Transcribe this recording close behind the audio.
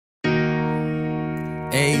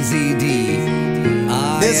AZD.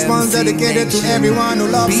 This one's dedicated to everyone who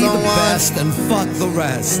loves Be someone. the best and fuck the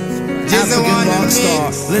rest. Just the African one you rock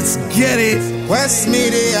star. need. Let's get it. West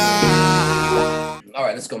Media. All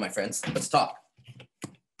right, let's go, my friends. Let's talk.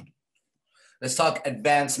 Let's talk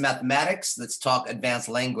advanced mathematics. Let's talk advanced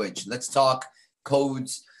language. Let's talk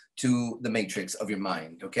codes to the matrix of your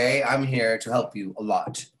mind, okay? I'm here to help you a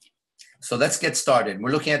lot. So let's get started.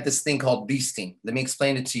 We're looking at this thing called beasting. Let me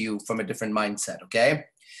explain it to you from a different mindset, okay?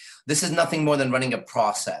 This is nothing more than running a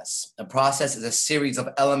process. A process is a series of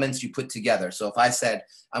elements you put together. So if I said,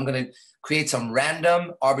 I'm going to create some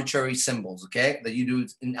random arbitrary symbols, okay, that you do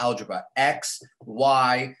in algebra, X,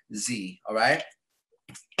 Y, Z, all right?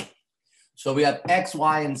 So we have X,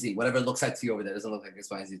 Y, and Z, whatever it looks like to you over there. It doesn't look like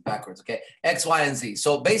X, Y, and Z, it's backwards, okay? X, Y, and Z.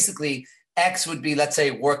 So basically, X would be, let's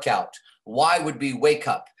say, workout. Y would be wake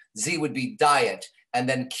up. Z would be diet. And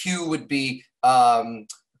then Q would be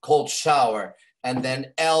cold shower. And then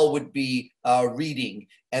L would be reading.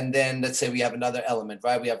 And then let's say we have another element,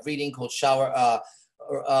 right? We have reading, cold shower,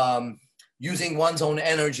 using one's own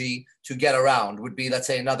energy to get around would be, let's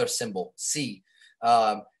say, another symbol, C.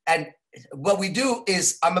 And what we do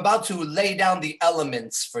is I'm about to lay down the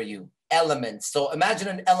elements for you, elements. So imagine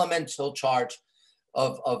an elemental charge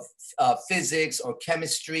of physics or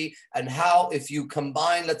chemistry, and how if you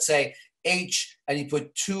combine, let's say, H and you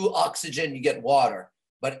put 2 oxygen, you get water.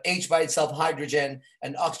 But H by itself, hydrogen,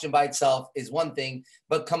 and oxygen by itself is one thing.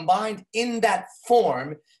 But combined in that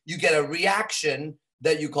form, you get a reaction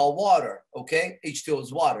that you call water, okay? H2O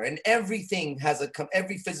is water. And everything has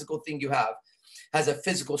every physical thing you have has a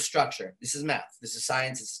physical structure. This is math, this is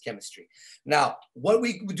science, this is chemistry. Now, what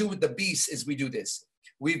we do with the beast is we do this.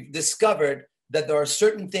 We've discovered that there are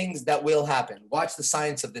certain things that will happen. Watch the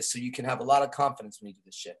science of this so you can have a lot of confidence when you do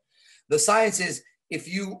this shit. The science is if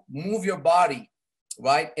you move your body,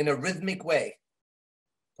 right, in a rhythmic way,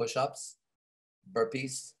 push-ups,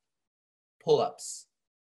 burpees, pull-ups,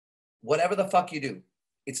 whatever the fuck you do,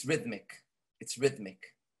 it's rhythmic. It's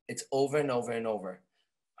rhythmic. It's over and over and over.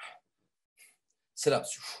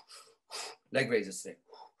 Sit-ups, leg raises,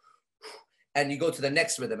 and you go to the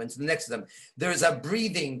next rhythm and to the next rhythm. There is a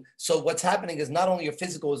breathing. So what's happening is not only your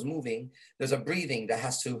physical is moving, there's a breathing that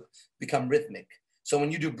has to become rhythmic. So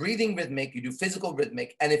when you do breathing rhythmic, you do physical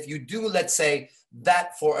rhythmic. And if you do, let's say,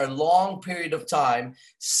 that for a long period of time,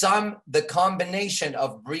 the combination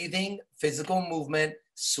of breathing, physical movement,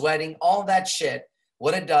 sweating, all that shit,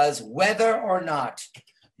 what it does, whether or not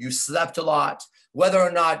you slept a lot, whether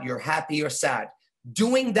or not you're happy or sad,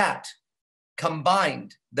 doing that,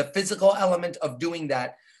 combined, the physical element of doing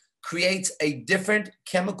that creates a different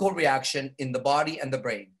chemical reaction in the body and the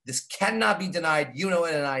brain. This cannot be denied. You know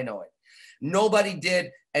it and I know it. Nobody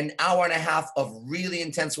did an hour and a half of really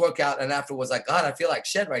intense workout and after was like, God, I feel like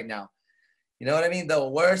shit right now. You know what I mean? The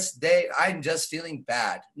worst day, I'm just feeling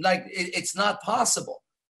bad. Like it's not possible.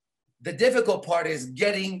 The difficult part is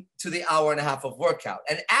getting to the hour and a half of workout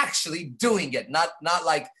and actually doing it, not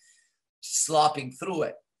like slopping through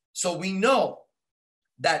it. So we know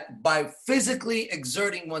that by physically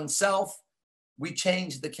exerting oneself, we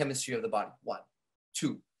change the chemistry of the body. 1,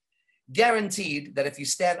 2. Guaranteed that if you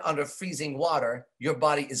stand under freezing water, your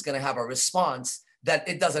body is going to have a response that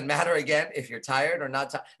it doesn't matter again if you're tired or not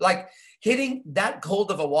tired. Like hitting that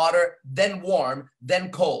cold of a water, then warm,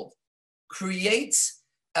 then cold, creates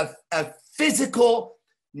a physical,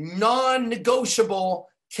 non-negotiable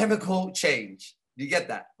chemical change. You get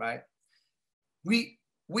that, right?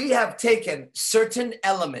 We have taken certain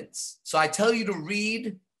elements. So I tell you to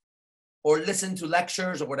read or listen to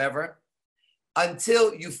lectures or whatever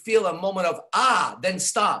until you feel a moment of then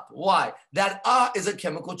stop. Why? That is a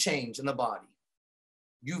chemical change in the body.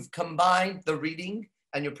 You've combined the reading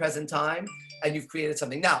and your present time and you've created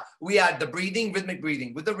something. Now, we add the breathing, rhythmic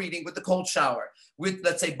breathing, with the reading, with the cold shower, with,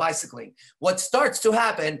 let's say, bicycling. What starts to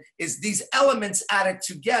happen is these elements added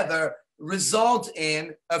together result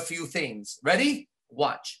in a few things. Ready?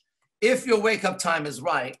 Watch. If your wake-up time is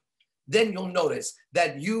right, then you'll notice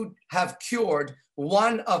that you have cured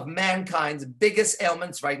one of mankind's biggest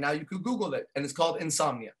ailments right now. You could Google it, and it's called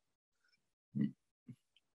insomnia.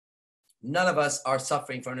 None of us are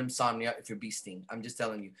suffering from insomnia if you're beasting. I'm just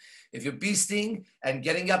telling you. If you're beasting and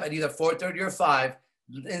getting up at either 4:30 or 5,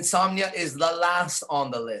 insomnia is the last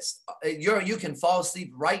on the list. You can fall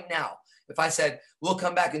asleep right now. If I said, we'll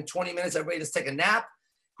come back in 20 minutes, everybody just take a nap,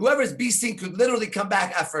 whoever's beasting could literally come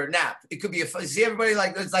back after a nap. It could be, see everybody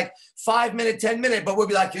like, it's like 5 minute, 10 minute, but we'll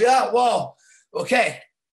be like, yeah, whoa, okay.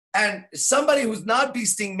 And somebody who's not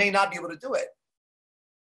beasting may not be able to do it.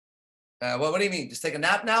 What do you mean? Just take a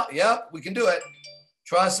nap now? Yep, we can do it.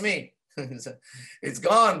 Trust me. It's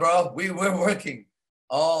gone, bro. We're working.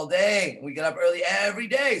 all day. We get up early every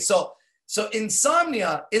day. So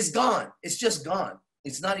insomnia is gone. It's just gone.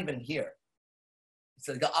 It's not even here. It's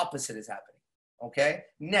like the opposite is happening. Okay?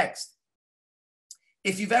 Next,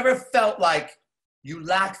 if you've ever felt like you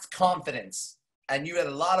lacked confidence and you read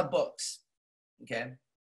a lot of books, okay?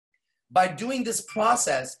 By doing this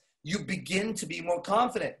process, you begin to be more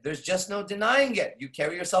confident. There's just no denying it. You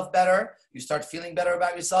carry yourself better. You start feeling better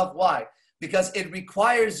about yourself. Why? Because it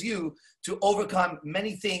requires you to overcome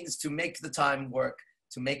many things to make the time work,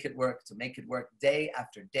 to make it work day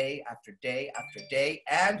after day after day after day.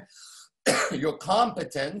 And your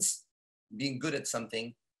competence, being good at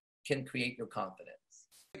something, can create your confidence.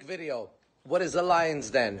 Video. What is the Lion's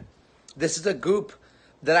Den? This is a group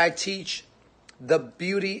that I teach the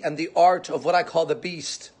beauty and the art of what I call the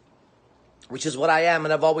beast, which is what I am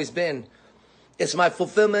and I've always been. It's my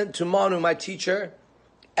fulfillment to Manu, my teacher,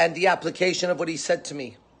 and the application of what he said to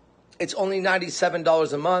me. It's only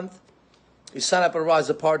 $97 a month. You sign up at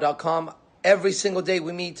risapar.com. Every single day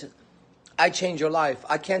we meet, I change your life.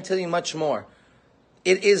 I can't tell you much more.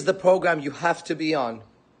 It is the program you have to be on.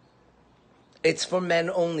 It's for men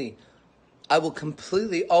only. I will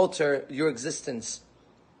completely alter your existence.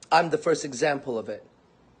 I'm the first example of it.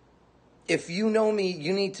 If you know me,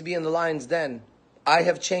 you need to be in the Lion's Den. I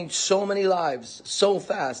have changed so many lives so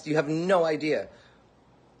fast, you have no idea.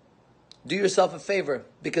 Do yourself a favor,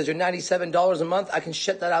 because you're $97 a month, I can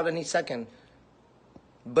shut that out any second.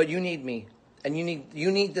 But you need me, and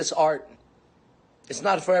you need this art. It's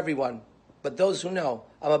not for everyone, but those who know,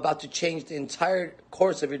 I'm about to change the entire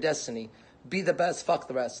course of your destiny. Be the best, fuck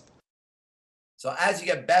the rest. So as you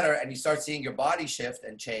get better and you start seeing your body shift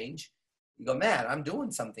and change, you go, man, I'm doing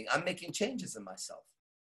something. I'm making changes in myself.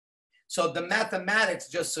 So the mathematics,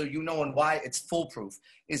 just so you know and why it's foolproof,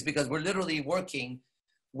 is because we're literally working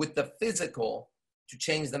with the physical to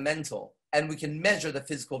change the mental. And we can measure the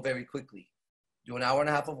physical very quickly. Do an hour and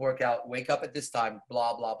a half of workout, wake up at this time,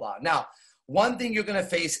 blah, blah, blah. Now, one thing you're going to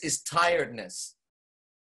face is tiredness.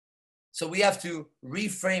 So we have to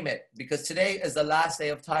reframe it, because today is the last day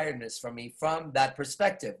of tiredness for me from that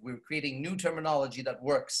perspective. We're creating new terminology that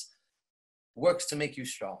works to make you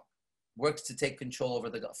strong, works to take control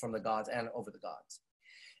from the gods and over the gods.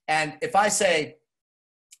 And if I say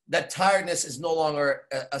that tiredness is no longer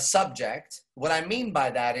a subject, what I mean by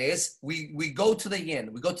that is we go to the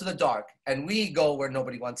yin, we go to the dark, and we go where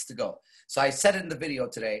nobody wants to go. So I said it in the video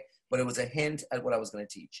today, but it was a hint at what I was going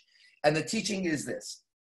to teach. And the teaching is this.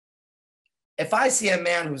 If I see a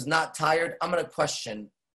man who's not tired, I'm going to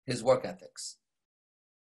question his work ethics,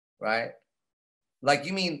 right? Like,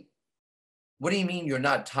 what do you mean you're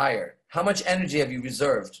not tired? How much energy have you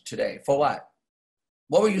reserved today? For what?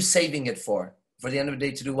 What were you saving it for? For the end of the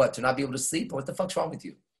day to do what? To not be able to sleep? Or what the fuck's wrong with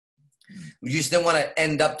you? You just didn't want to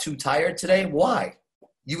end up too tired today? Why?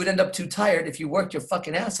 You would end up too tired if you worked your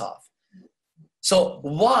fucking ass off. So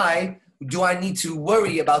why do I need to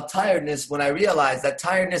worry about tiredness when I realize that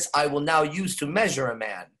tiredness I will now use to measure a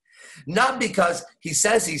man? Not because he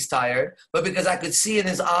says he's tired, but because I could see in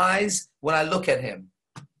his eyes when I look at him,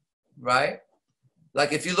 right?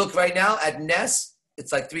 Like if you look right now at Ness,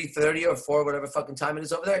 it's like 3:30 or 4, whatever fucking time it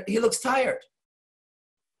is over there. He looks tired,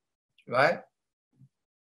 right?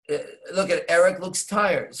 Look at Eric, looks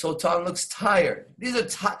tired. Sultan looks tired. These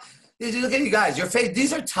are look at you guys, your face.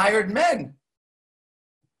 These are tired men.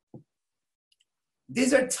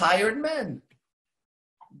 These are tired men.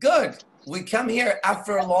 Good. We come here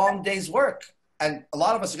after a long day's work, and a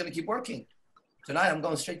lot of us are going to keep working. Tonight, I'm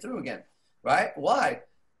going straight through again, right? Why?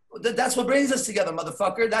 That's what brings us together,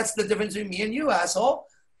 motherfucker. That's the difference between me and you, asshole.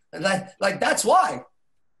 And like that's why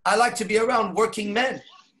I like to be around working men,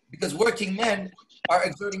 because working men are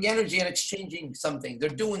exerting energy and exchanging something. They're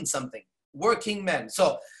doing something. Working men.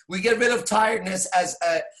 So we get rid of tiredness as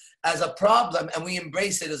a problem, and we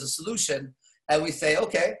embrace it as a solution. And we say,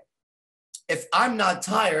 okay, if I'm not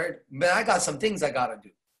tired, man, I got some things I got to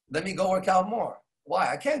do. Let me go work out more. Why?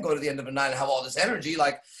 I can't go to the end of the night and have all this energy.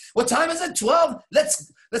 Like, what time is it? 12?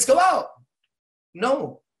 Let's go out.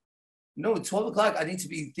 No, 12 o'clock. I need to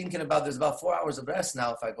be thinking about, there's about 4 hours of rest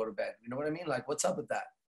now if I go to bed. You know what I mean? Like, what's up with that?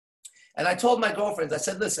 And I told my girlfriends, I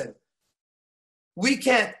said, listen, we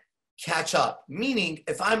can't catch up. Meaning,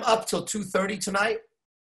 if I'm up till 2:30 tonight,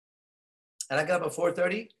 and I get up at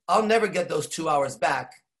 4:30, I'll never get those 2 hours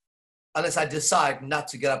back unless I decide not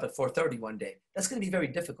to get up at 4:30 one day. That's going to be very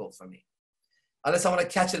difficult for me. Unless I want to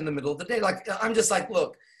catch it in the middle of the day. Like, I'm just like,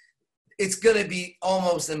 look, it's going to be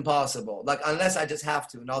almost impossible. Like, unless I just have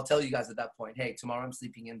to. And I'll tell you guys at that point, hey, tomorrow I'm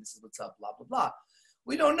sleeping in. This is what's up, blah, blah, blah.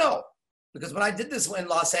 We don't know. Because when I did this in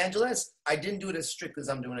Los Angeles, I didn't do it as strict as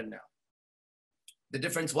I'm doing it now. The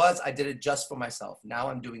difference was I did it just for myself. Now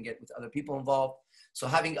I'm doing it with other people involved. So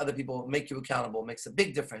having other people make you accountable makes a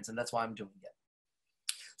big difference, and that's why I'm doing it.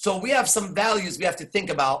 So we have some values we have to think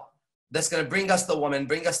about that's going to bring us the woman,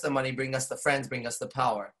 bring us the money, bring us the friends, bring us the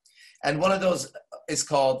power. And one of those is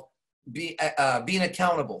called being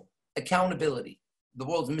accountable, accountability. The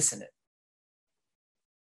world's missing it.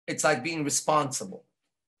 It's like being responsible.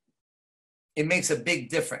 It makes a big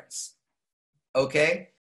difference. Okay?